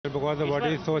because the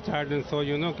body is so charred and so,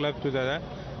 clubbed together,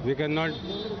 we cannot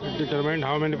determine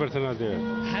how many persons are there.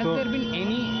 Has there been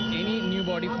any new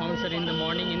body found, sir, in the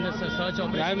morning in the search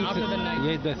operation after the night?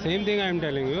 Yes, the same thing I am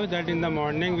telling you, that in the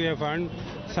morning we have found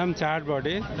some charred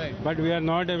bodies, right, but we are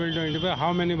not able to identify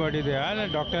how many bodies there are.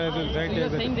 The doctor has been said. You are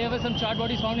saying there were some charred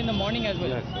bodies found in the morning as well?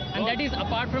 Yes. And that is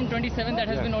apart from 27 that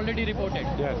has been already reported?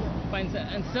 Yes. Fine, sir.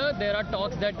 And sir, there are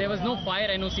talks that there was no fire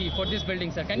NOC for this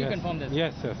building, sir. Can you confirm this?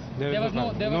 Yes, yes. There was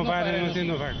no fire NOC,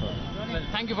 no fire. Well,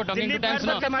 thank you for talking to Times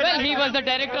Now. Well, he was the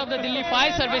director of the Delhi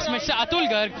Fire Service, Mr. Atul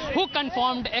Garg, who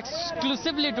confirmed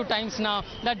exclusively to Times Now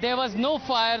that there was no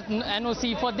fire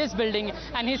NOC for this building,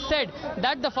 and he said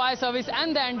that the fire service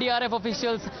and the NDRF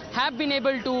officials have been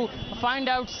able to find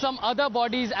out some other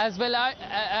bodies as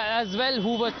well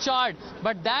who were charred,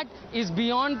 but that is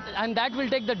beyond, and that will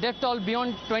take the death toll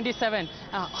beyond 27.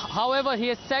 However, he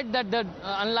has said that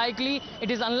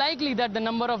it is unlikely that the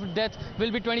number of deaths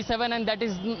will be 27, and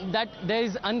that there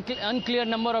is unclear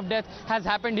number of deaths has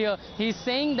happened here. He is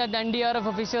saying that the NDRF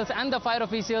officials and the fire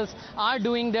officials are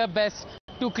doing their best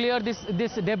to clear this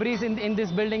debris in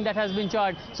this building that has been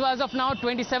charred. So as of now,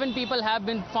 27 people have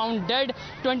been found dead,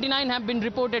 29 have been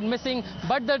reported missing,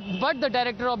 but the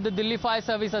director of the Delhi Fire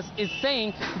Service is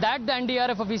saying that the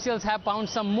NDRF officials have found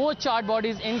some more charred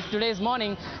bodies in today's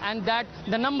morning, and that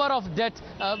the number of deaths,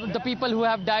 the people who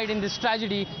have died in this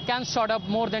tragedy, can shot up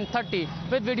more than 30.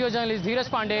 With video journalist Dheeraj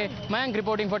Pandey, Mayank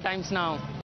reporting for Times Now.